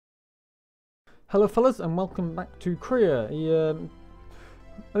Hello fellas and welcome back to Crea.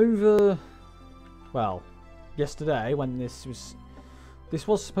 Well, yesterday when this was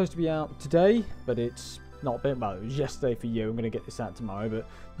supposed to be out today, but it's not been, well, it was yesterday for you. I'm going to get this out tomorrow, but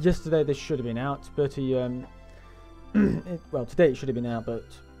yesterday this should have been out, but well, today it should have been out, but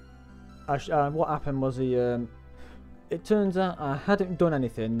what happened was it turns out I hadn't done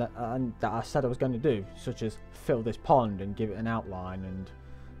anything that I said I was going to do, such as fill this pond and give it an outline and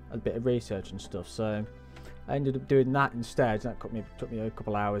a bit of research and stuff. So I ended up doing that instead. That took me a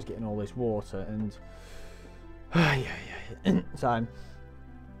couple of hours getting all this water, and so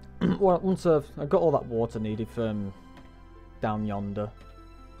once I got all that water needed from down yonder,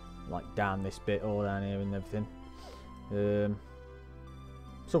 like down this bit or down here and everything,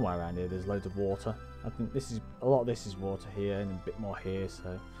 somewhere around here there's loads of water. I think a lot of this is water here and a bit more here,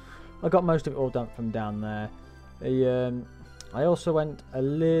 so I got most of it all done from down there. I also went a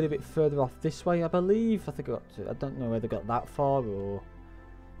little bit further off this way, I believe. I don't know whether I got that far, or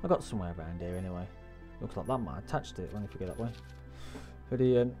I got somewhere around here anyway. Looks like that might attach to it when you go that way. But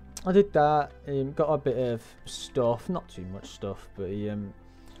I did that. Got a bit of stuff, not too much stuff, but the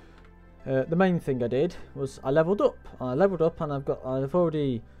main thing I did was I leveled up. And I've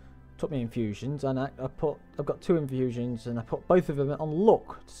already took my infusions, and I've got 2 infusions, and I put both of them on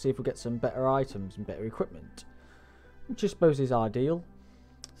luck to see if we get some better items and better equipment, which I suppose is ideal.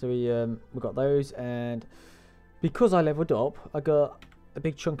 So we got those, and because I leveled up, I got a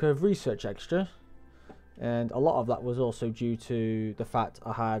big chunk of research extra, and a lot of that was also due to the fact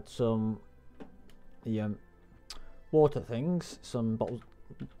I had some water things, some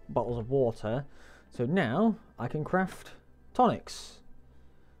bottles of water. So now I can craft tonics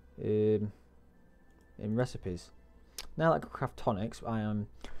in recipes. Now that I can craft tonics, I am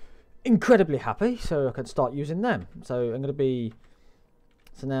incredibly happy, so I can start using them. So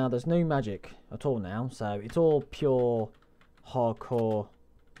now there's no magic at all now, so it's all pure hardcore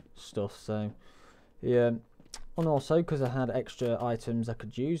stuff. So yeah, and also because I had extra items I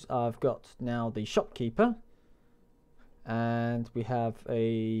could use, I've got now the shopkeeper, and we have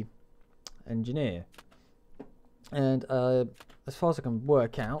a engineer, and as far as I can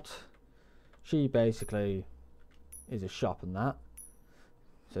work out, she basically is a shop and that.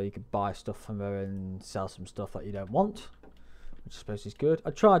 So you could buy stuff from her and sell some stuff that you don't want, which I suppose is good. I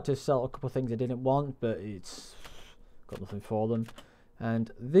tried to sell a couple of things I didn't want, but it's got nothing for them. And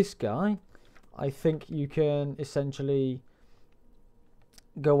this guy, I think you can essentially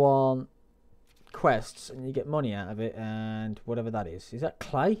go on quests and you get money out of it, and whatever that is. Is that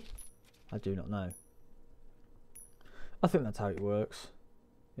clay? I do not know. I think that's how it works.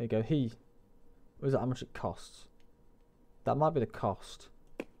 There you go. Was that how much it costs? That might be the cost.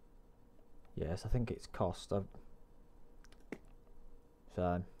 Yes, I think it's cost.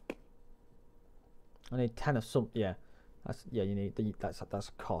 So I need 10 of some. Yeah, you need that's a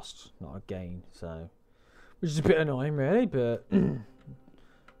cost, not a gain. So, which is a bit annoying, really, but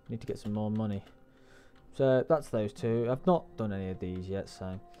need to get some more money. So that's those 2. I've not done any of these yet,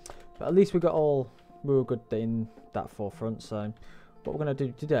 so but at least we were good in that forefront. So what we're going to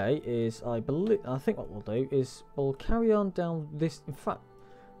do today is I think what we'll do is we'll carry on down this. In fact,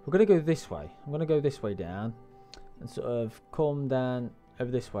 we're going to go this way. I'm going to go this way down and sort of come down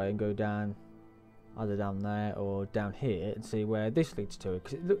over this way and go down either down there or down here and see where this leads to.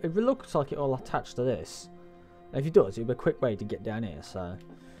 Because it looks like it all attached to this. And if it does, it'll be a quick way to get down here. So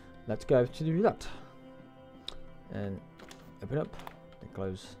let's go to do that. And open up and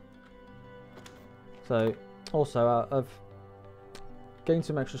close. So also I've gained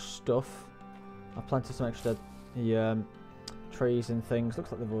some extra stuff. I've planted some extra trees and things.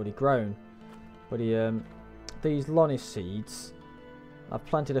 Looks like they've already grown, but these Lonis seeds, I've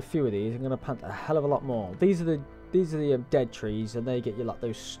planted a few of these. I'm going to plant a hell of a lot more. These are the dead trees, and they get you like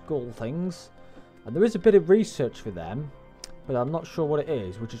those skull things, and there is a bit of research for them, but I'm not sure what it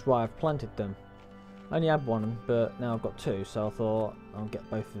is, which is why I've planted them. I only had 1, but now I've got 2, so I thought I'll get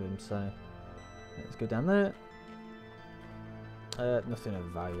both of them. So let's go down there. Nothing of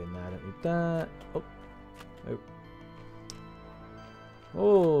value in there. I don't need that.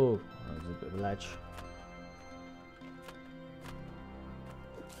 Oh, that was a bit of a ledge.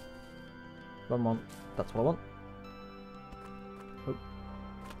 One. That's what I want.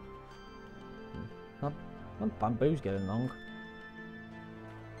 Oh. My bamboo's getting long.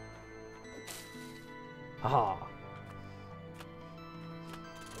 Haha.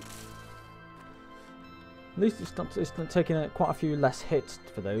 At least it's not taking quite a few less hits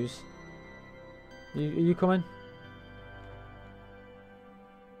for those. Are you coming?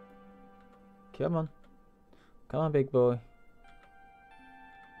 Come on, big boy.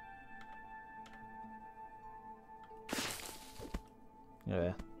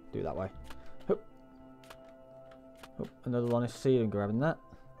 Yeah, do it that way. Hoop. Hoop. Another line of seed. I'm grabbing that.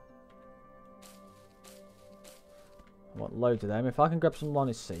 I want loads of them. If I can grab some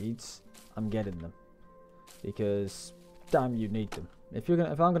Lonnie seeds, I'm getting them. Because damn, you need them. If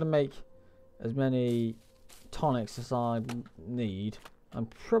I'm gonna make as many tonics as I need, I'm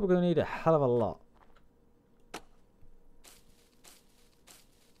probably gonna need a hell of a lot.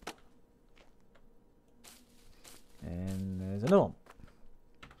 And there's another one.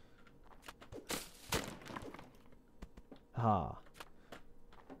 Ah,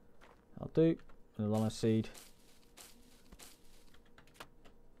 I'll do another Lonnie seed.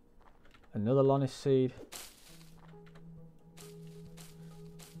 Another Lonnie seed.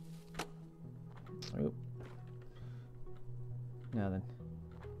 Oh. Now then,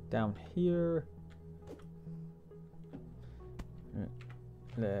 down here.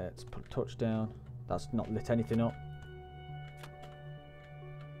 Let's put a torch down. That's not lit anything up.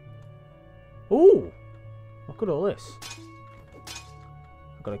 Ooh! Look at all this.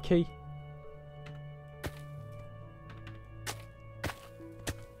 I've got a key.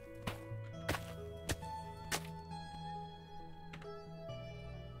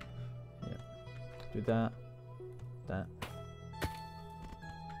 Do that. That.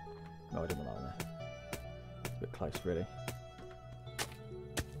 No, I didn't want that one there. It's a bit close, really.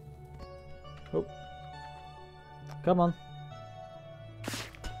 Oh. Come on.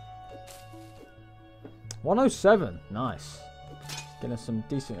 107. Nice. Getting some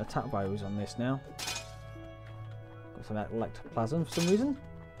decent attack values on this now. Got some ectoplasm for some reason.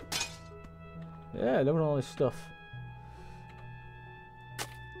 Yeah, loving all this stuff.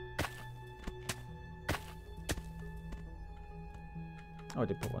 Oh, I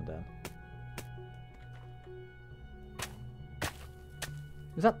did put one down.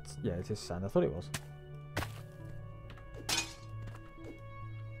 Is that... Yeah, it is sand. I thought it was.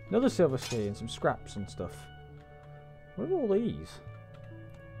 Another silver key and some scraps and stuff. What are all these?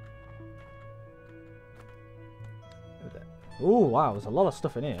 Oh, wow. There's a lot of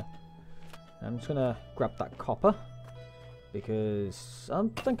stuff in here. I'm just going to grab that copper. Because I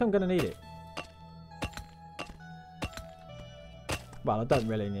think I'm going to need it. Well, I don't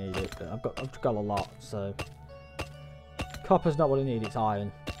really need it, but I've got a lot, so copper's not what I need. It's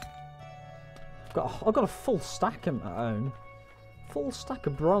iron. I've got a full stack at home. Full stack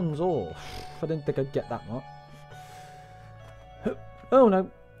of bronze ore. I didn't think I'd get that much. Oh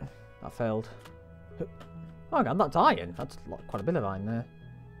no, that failed. Oh god, that's iron. That's quite a bit of iron there.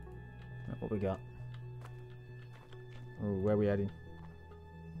 What we got? Oh, where are we heading?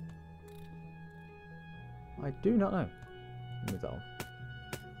 I do not know. Move that on.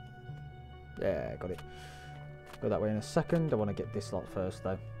 Yeah, got it. Go that way in a second. I want to get this lot first,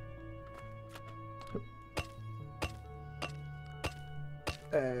 though.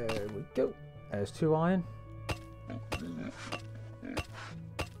 There we go. There's 2 iron.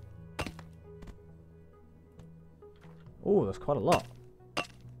 Oh, that's quite a lot.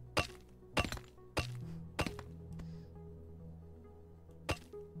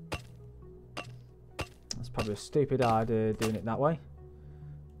 That's probably a stupid idea doing it that way.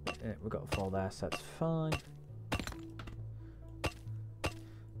 Yeah, we've got 4 there, so that's fine.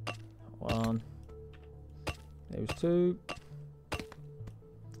 1. Those 2.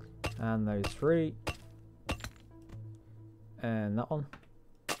 And those 3. And that one.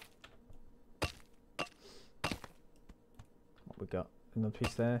 What we got? Another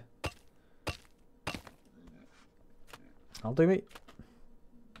piece there. I'll do it.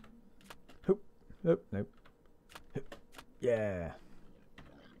 Hoop. Nope. Nope. Hoop. Yeah.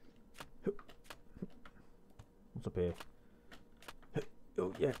 Hoop. What's up here? Hoop.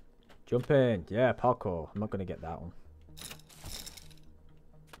 Oh yeah. Jump in. Yeah, parkour. I'm not gonna get that one.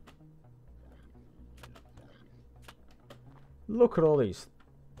 Look at all these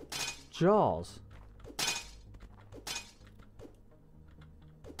jars.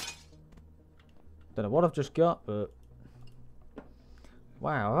 Don't know what I've just got, but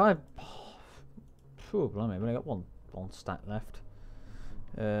wow, oh, blimey, I've only got one stack left.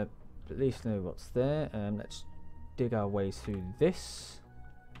 At least know what's there. Let's dig our way through this.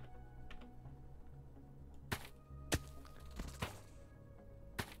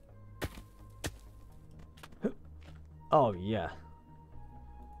 Oh yeah.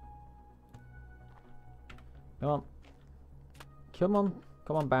 Come on. Come on.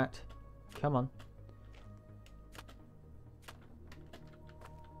 Come on, bat. Come on.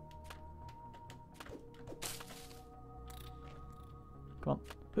 Come on.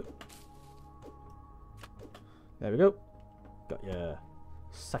 There we go. Got ya,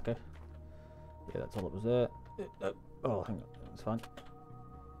 sucker. Yeah, that's all that was there. Oh, hang on. That's fine.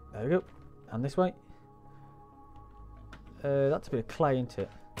 There we go. And this way. That's a bit of clay, isn't it?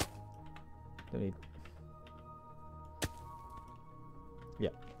 Don't need. Yeah,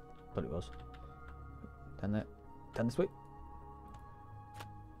 thought it was. Down there. Down this way.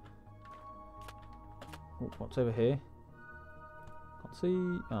 Oh, what's over here? Can't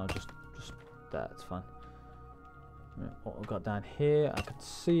see. Oh, just there. It's fine. What I've got down here, I can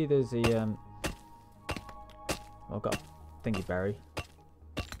see there's the I've got a thingy berry.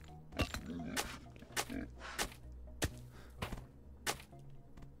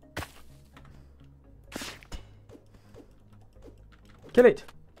 Kill it!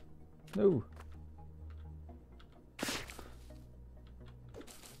 No.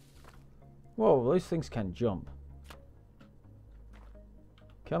 Whoa, those things can jump.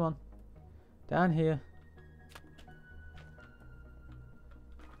 Come on. Down here.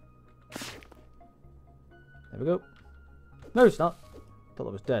 There we go. No, it's not. Thought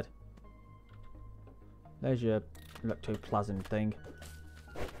that was dead. There's your ectoplasm thing.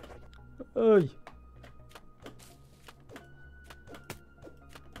 Oi!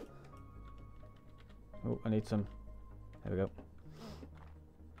 Oh, I need some. There we go.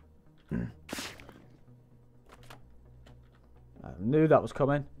 I knew that was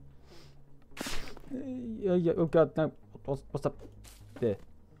coming. Oh god, no. What's up? There.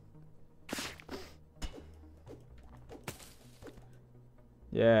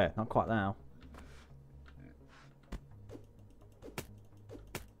 Yeah, not quite now.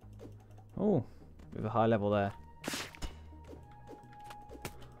 Oh, with a high level there.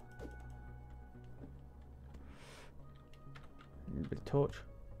 A bit of torch.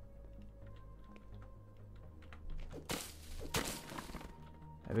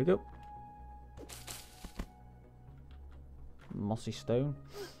 There we go. Mossy stone.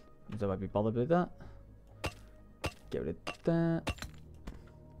 So I'd be bothered with that. Get rid of that.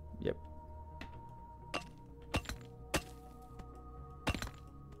 Yep.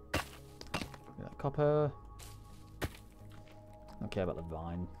 That copper. Don't care about the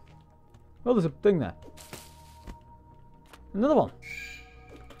vine. Oh, there's a thing there. Another one.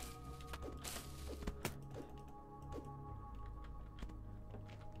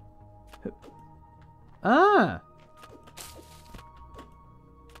 Ah!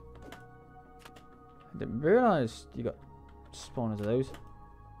 I didn't realise you got spawners of those.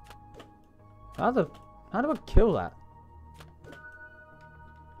 How do I kill that?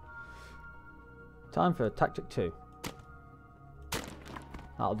 Time for tactic 2.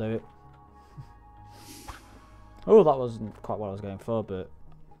 That'll do it. Oh, that wasn't quite what I was going for, but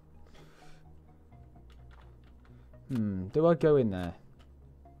do I go in there?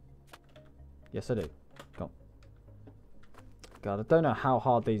 Yes, I do. Come on. God, I don't know how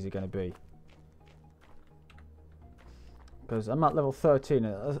hard these are going to be, because I'm at level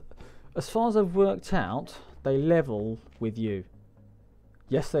 13. As far as I've worked out, they level with you.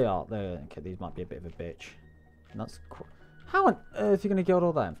 Yes, they are. Okay, these might be a bit of a bitch. And that's how on earth are you going to get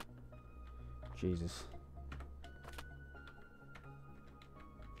all them? Jesus.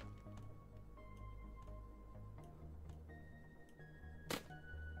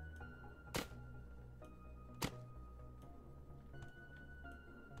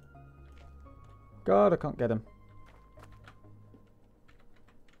 God, I can't get him.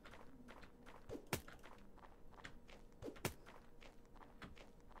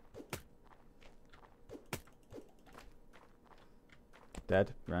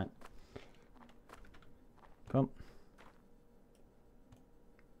 Dead, right. Come on.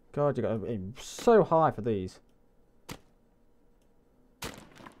 God, you got to aim so high for these.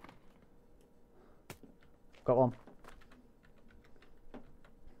 Got one.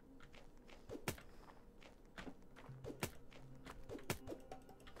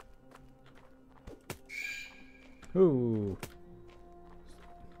 Ooh.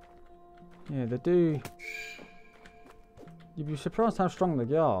 Yeah, they do. You'd be surprised how strong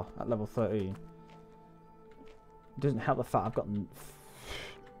they are at level 13. It doesn't help the fact I've got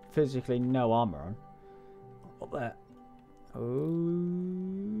physically no armor on. Up there. Oh,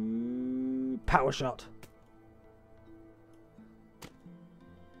 power shot.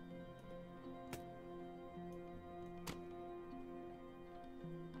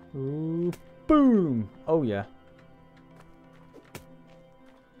 Ooh, boom. Oh yeah.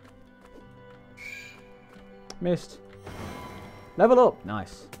 Missed. Level up.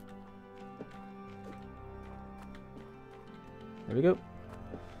 Nice. There we go.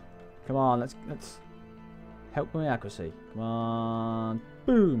 Come on, let's help with my accuracy. Come on.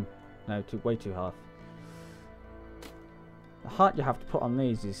 Boom. No, way too hard. The height you have to put on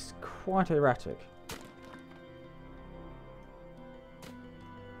these is quite erratic.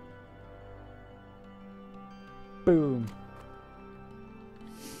 Boom.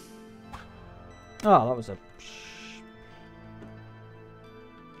 Oh, that was a...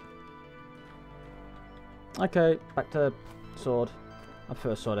 Okay, back to sword. I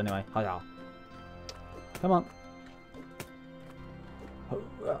prefer sword anyway. Hiya. Come on.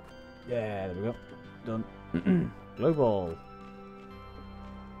 Yeah, there we go. Done. Glow ball.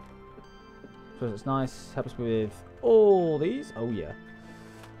 So it's nice. Helps with all these. Oh yeah.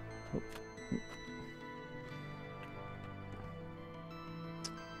 Oh.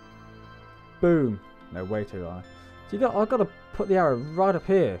 Boom. No, way too high. So I've got to put the arrow right up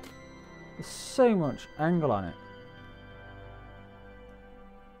here. There's so much angle on it.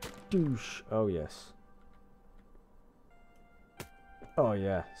 Douche. Oh yes. Oh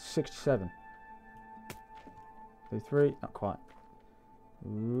yeah. 67. 33. Not quite.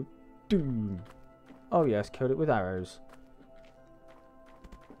 Doom. Oh yes. Killed it with arrows.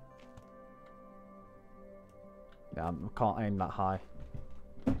 Yeah, I can't aim that high.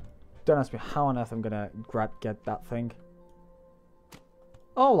 Don't ask me how on earth I'm gonna get that thing.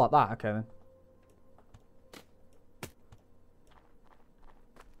 Oh, like that. Okay then.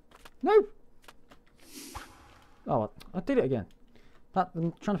 No. Oh, I did it again.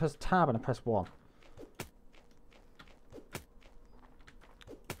 I'm trying to press tab and I press 1.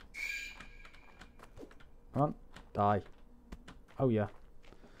 Come on, die. Oh yeah.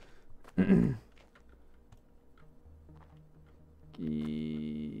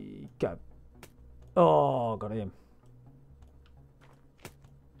 Go. Oh, got him.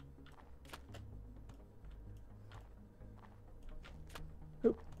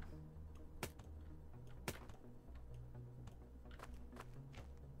 Oop.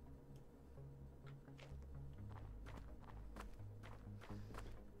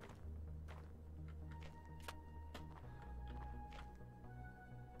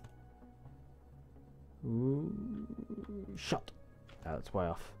 Ooh, shot. Oh, that's way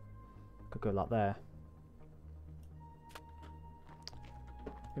off. Could go like there.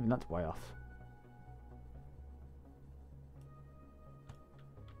 Even that's way off.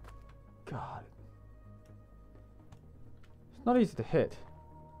 God. It's not easy to hit.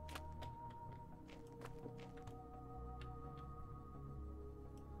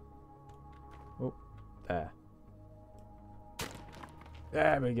 Oh, there.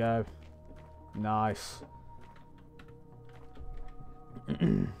 There we go. Nice.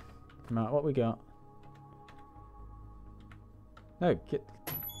 Right, what we got? No, get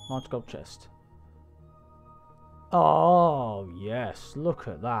large gold chest. Oh yes, look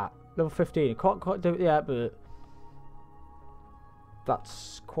at that. Level 15. Can't quite do it yet, but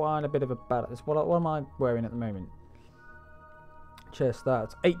that's quite a bit of a bad. What am I wearing at the moment? Chest.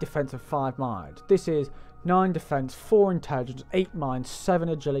 That's 8 defense and 5 mind. This is 9 defense, 4 intelligence, 8 mind, 7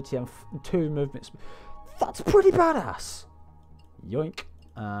 agility, and 2 movements. That's pretty badass. Yoink.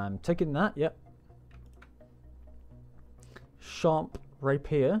 I'm taking that, yep. Sharp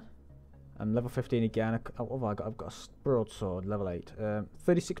rapier. I'm level 15 again. What have I got? I've got a broadsword, level 8.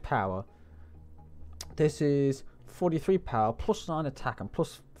 36 power. This is 43 power, plus 9 attack, and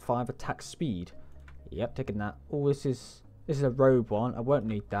plus 5 attack speed. Yep, taking that. Oh, this is a robe one. I won't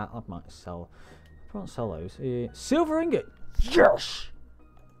need that. I might sell. I won't sell those. Silver ingot. Yes!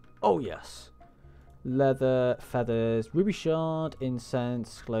 Oh, yes. Leather, feathers, ruby shard,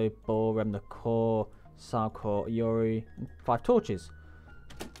 incense, glow ball, remnant core, sour core, yori, and 5 torches.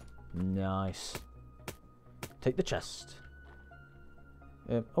 Nice. Take the chest.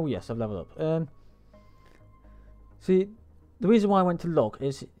 Oh yes, I've leveled up. See, the reason why I went to log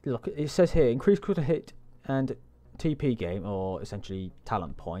is, look, it says here, increase critical hit and TP game, or essentially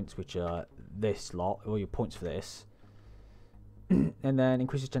talent points, which are this lot, all your points for this. And then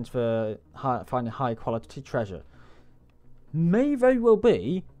increases chance for finding high quality treasure. May very well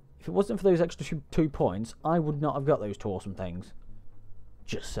be, if it wasn't for those extra 2 points, I would not have got those 2 awesome things.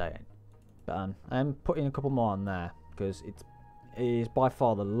 Just saying. But I'm putting a couple more on there, because it is by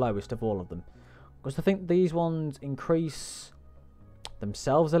far the lowest of all of them. Because I think these ones increase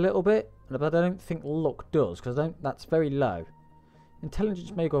themselves a little bit, but I don't think luck does, because that's very low.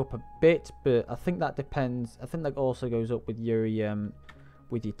 Intelligence may go up a bit, but I think that depends. I think that also goes up with your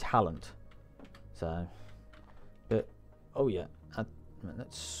talent. So, but oh yeah,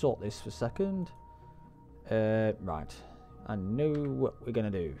 let's sort this for a second. Right, I know what we're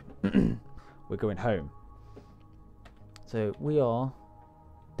gonna do. We're going home. So we are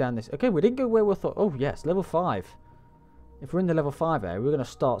down this. Okay, we didn't go where we thought. Oh yes, level 5. If we're in the level 5 area, we're gonna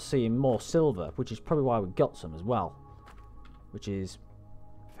start seeing more silver, which is probably why we got some as well. Which is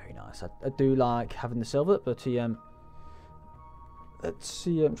very nice. I do like having the silver, but let's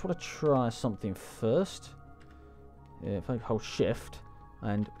see. I'm trying to try something first. if I hold shift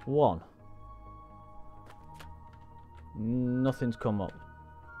and 1. Nothing's come up.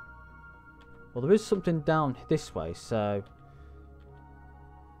 Well, there is something down this way, so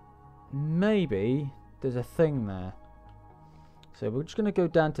maybe there's a thing there. So we're just going to go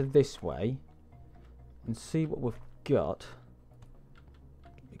down to this way and see what we've got,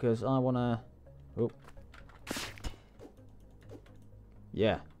 because I want to... Oh.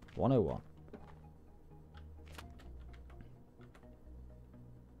 Yeah, 101.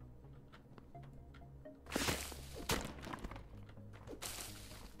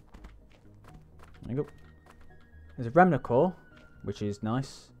 There you go. There's a remnant core, which is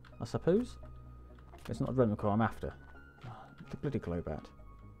nice, I suppose. It's not a remnant core I'm after. The bloody glow bat.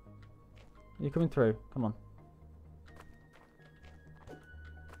 Are you coming through? Come on.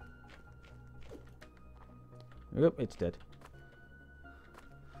 There we go. It's dead.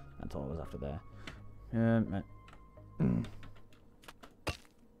 That's all I was after there. Right.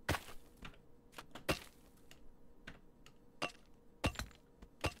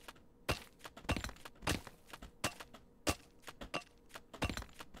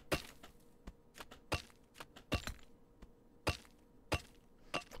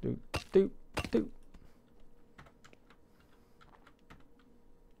 Do.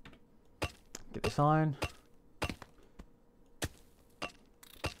 Get this iron.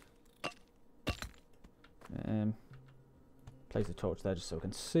 Place the torch there just so we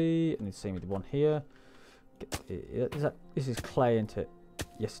can see, and the same with the one here. This is clay, isn't it?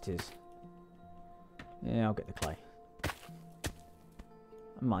 Yes, it is. Yeah, I'll get the clay. I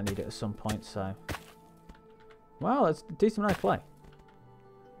might need it at some point, so. Wow, that's a decent amount of clay.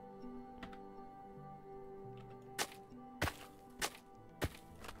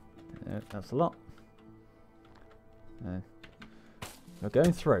 That's a lot. We're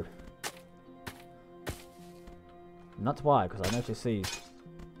going through. And that's why, because I noticed these.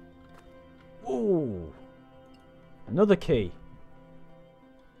 Ooh! Another key.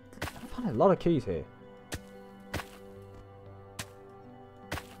 I found a lot of keys here.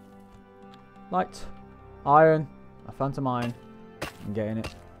 Light. Iron. I found some iron. I'm getting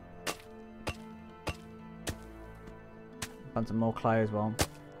it. Found some more clay as well.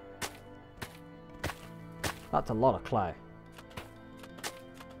 That's a lot of clay.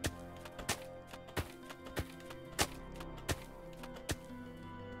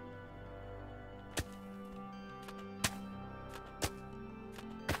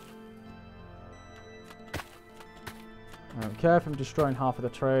 I don't care if I'm destroying half of the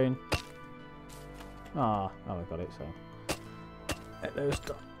train. Oh, I got it, so.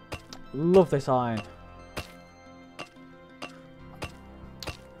 Love this iron.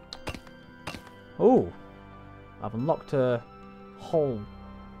 Oh! I've unlocked a whole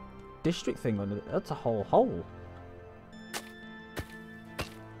district thing under it. That's a whole hole.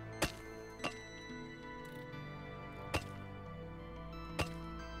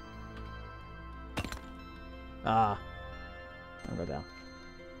 Ah. I'll go down.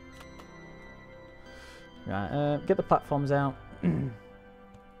 Right, get the platforms out. Hoop.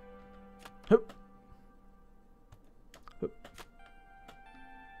 Hoop.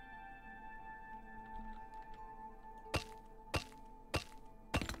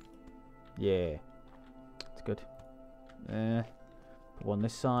 Yeah, it's good. Put one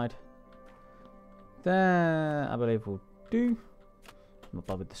this side. There, I believe we'll do. I'm not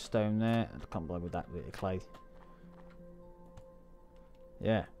bothered with the stone there. I can't bother with that bit of clay.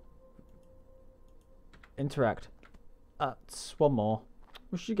 Yeah. Interact. That's one more.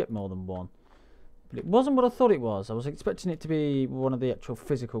 We should get more than one. But it wasn't what I thought it was. I was expecting it to be one of the actual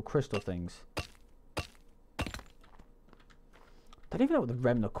physical crystal things. I don't even know what the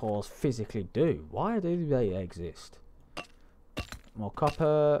remnant cores physically do. Why do they exist? More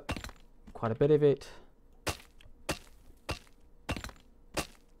copper. Quite a bit of it.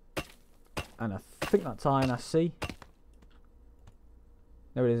 And I think that's iron I see.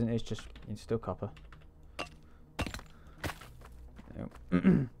 No, it isn't. It's just, it's still copper.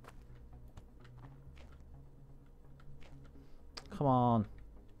 Come on.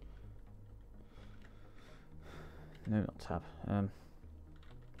 No, not tab.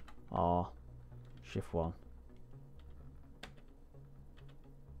 R. Shift 1.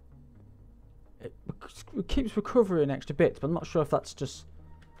 It keeps recovering extra bits, but I'm not sure if that's just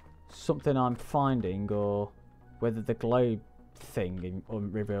something I'm finding or whether the glow thing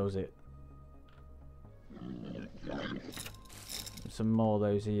reveals it. Some more of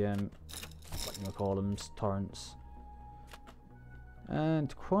those what you call them, torrents,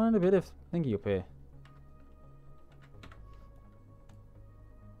 and quite a bit of thingy up here.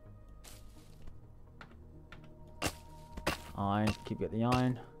 Iron. Keep getting the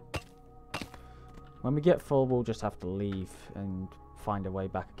iron. When we get full, we'll just have to leave and find a way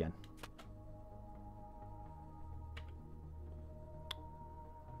back again.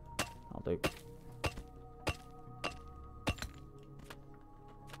 I'll do.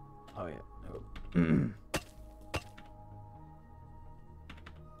 Oh yeah. No.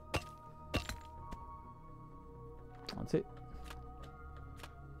 That's it.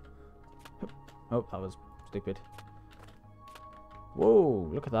 Oh, that was stupid. Whoa,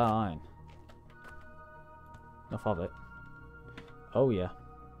 look at that iron. Enough of it. Oh yeah.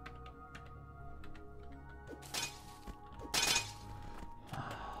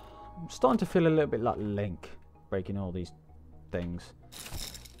 I'm starting to feel a little bit like Link, breaking all these things.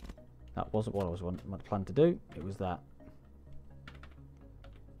 That wasn't what I was planning to do. It was that.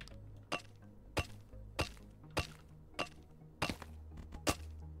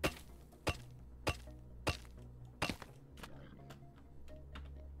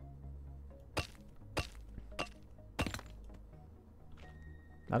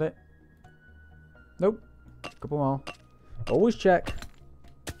 That it? Nope. Couple more. Always check.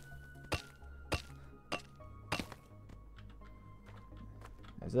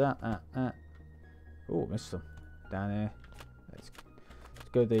 There's that. Oh, missed some down here. Let's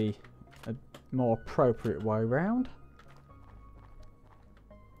go the more appropriate way round.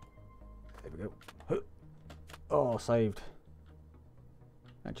 There we go. Oh, saved.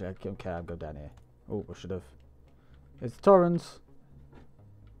 Actually, I don't care. I'll go down here. Oh, I should have. There's the torrents.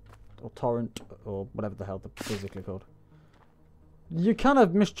 Or torrent, or whatever the hell they're physically called. You kind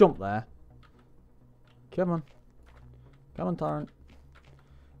of misjumped there. Come on. Come on, torrent.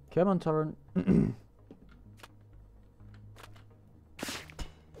 Come on, torrent.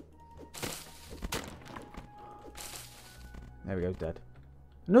 There we go, dead.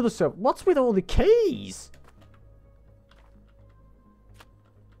 Another sub. What's with all the keys?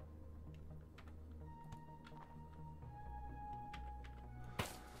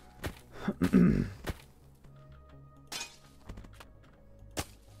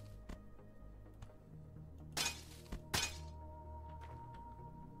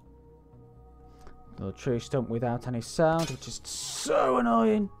 Another tree stump without any sound, which is so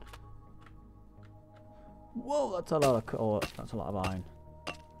annoying. Whoa, that's a lot of that's a lot of iron.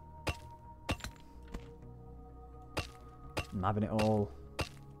 I'm having it all.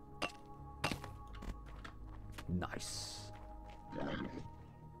 Nice.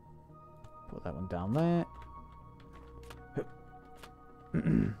 Put that one down there.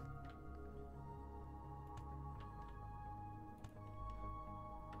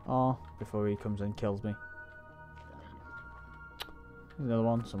 Oh, before he comes and kills me. There's another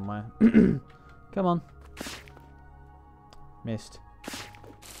one somewhere. Come on. Missed.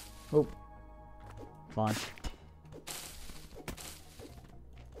 Oh. Fine.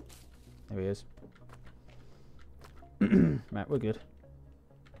 There he is. Right, we're good.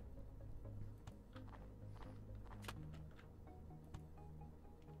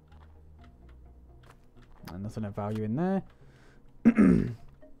 And nothing of value in there.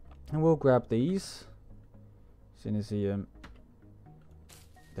 And we'll grab these. As soon as they're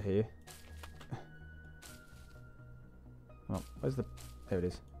here. Well, where's the... There it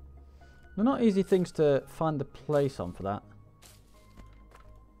is. They're not easy things to find the place on for that.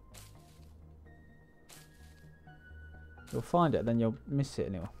 You'll find it, then you'll miss it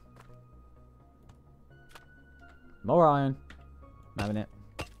anyway. More iron. I'm having it.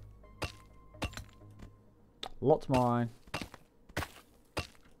 Lots more iron.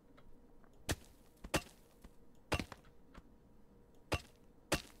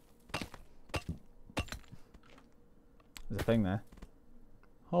 There's a thing there.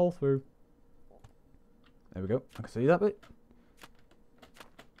 Hole through. There we go. I can see that bit.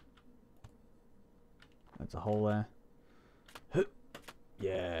 There's a hole there.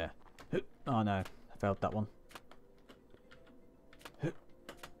 Yeah. Oh no, I failed that one.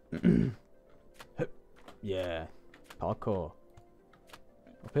 Yeah. Parkour.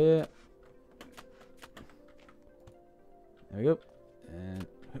 Up here. There we go. And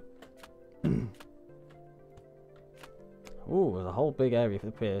ooh, there's a whole big area for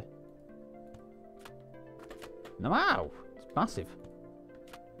the pier. No, wow! It's massive.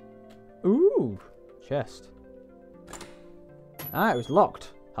 Ooh! Chest. Ah, it was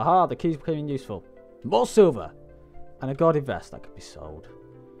locked. Haha, the keys became useful. More silver! And a guarded vest that could be sold.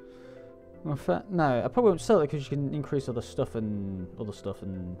 Well, no, I probably won't sell it because you can increase other stuff and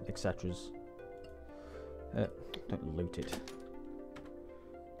etceteras. Don't loot it.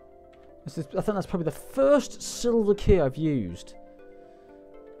 I think that's probably the first silver key I've used.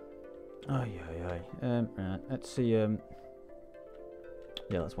 Oh yeah. Right. Let's see.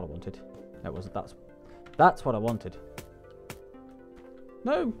 Yeah, that's what I wanted. That was that's what I wanted.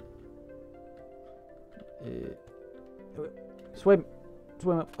 No. Swim.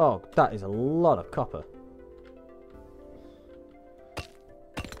 Swim. Oh, that is a lot of copper.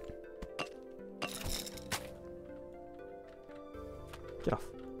 Get off.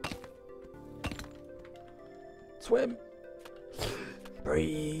 Swim.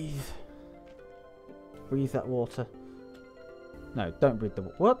 Breathe. Breathe that water. No, don't breathe the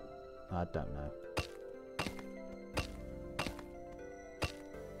water. What? I don't know.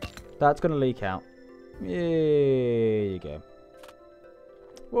 That's going to leak out. There you go.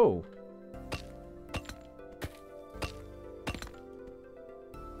 Whoa.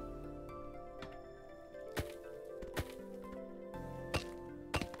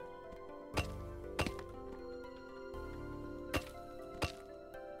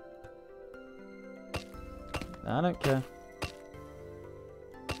 I don't care.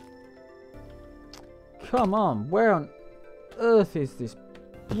 Come on, where on earth is this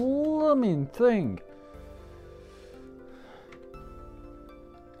blooming thing?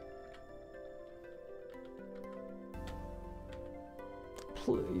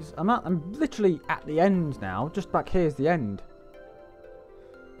 Please, I'm literally at the end now. Just back here's the end.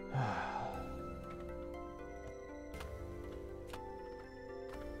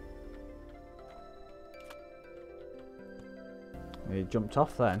 He jumped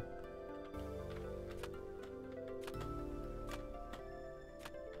off then.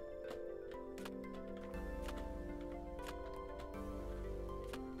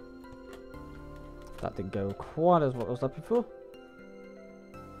 That didn't go quite as what I was looking for.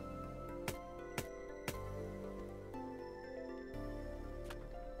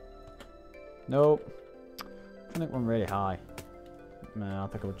 Nope. I think one really high. No, I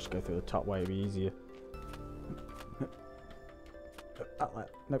think I would just go through the top way, it'd be easier.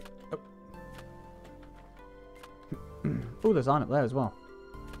 Outlet. Nope. Nope. Oh, there's iron up there as well.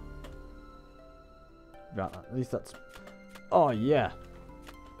 Right, at least that's... Oh, yeah.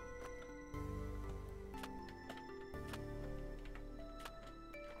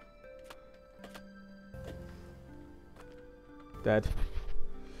 Dead.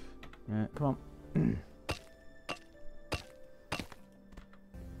 Yeah, come on.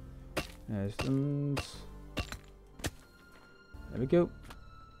 There's some... There we go.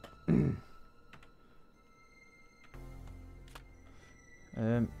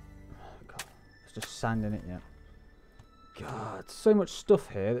 God, there's just sand in it yet. God, so much stuff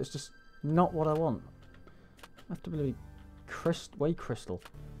here that's just not what I want. I have to really weigh crystal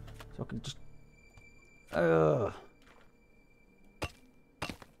so I can just.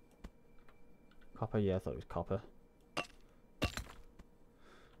 Copper, yeah, I thought it was copper. I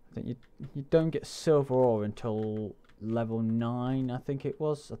think you don't get silver ore until level 9, I think it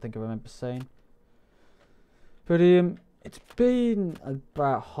was. I think I remember saying. But it's been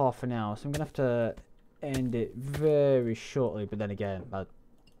about half an hour, so I'm gonna have to end it very shortly. But then again, my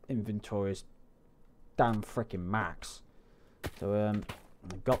inventory is damn freaking max, so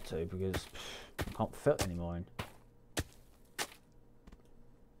I've got to, because I can't fit anymore in.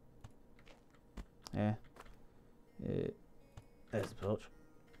 Yeah. There's the torch.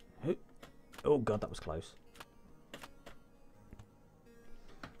 Oh god, that was close.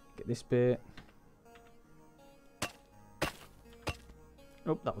 Get this bit.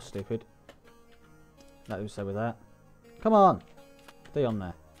 Oh, that was stupid. That was so with that. Come on! Stay on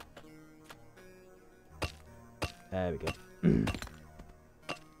there. There we go.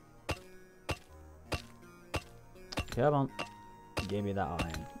 Come on. Give me that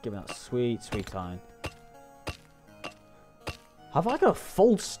iron. Give me that sweet, sweet iron. Have I got a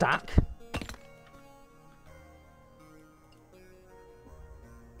full stack?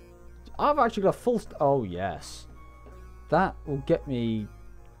 I've actually got a full stack. Oh, yes. That will get me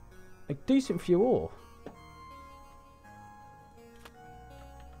a decent few ore.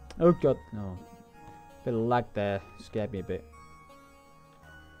 Oh, God. No. Bit of lag there. Scared me a bit.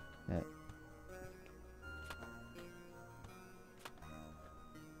 Yeah.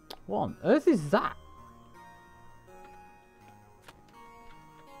 What on earth is that?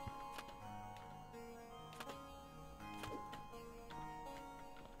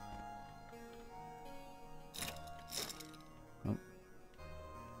 Oh.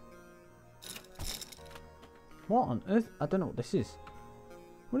 What on earth? I don't know what this is.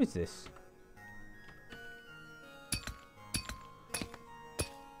 What is this?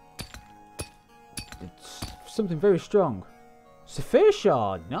 It's something very strong. Sapphire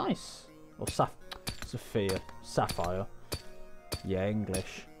shard, nice. Or sapphire. Yeah,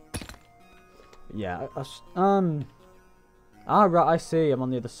 English. Yeah, Ah, right, I see. I'm on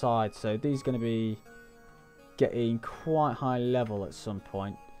the other side. So these are going to be getting quite high level at some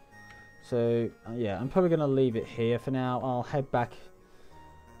point. So, yeah, I'm probably going to leave it here for now. I'll head back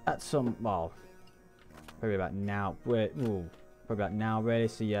at some, well, probably about now. Probably about now, really.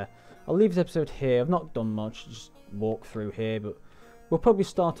 So, yeah, I'll leave this episode here. I've not done much, just walk through here, but we'll probably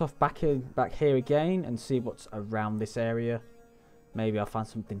start off back here again and see what's around this area. Maybe I'll find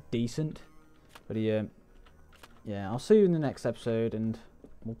something decent. But, yeah, I'll see you in the next episode, and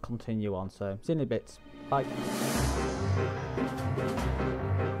we'll continue on. So, see you in a bit. Bye.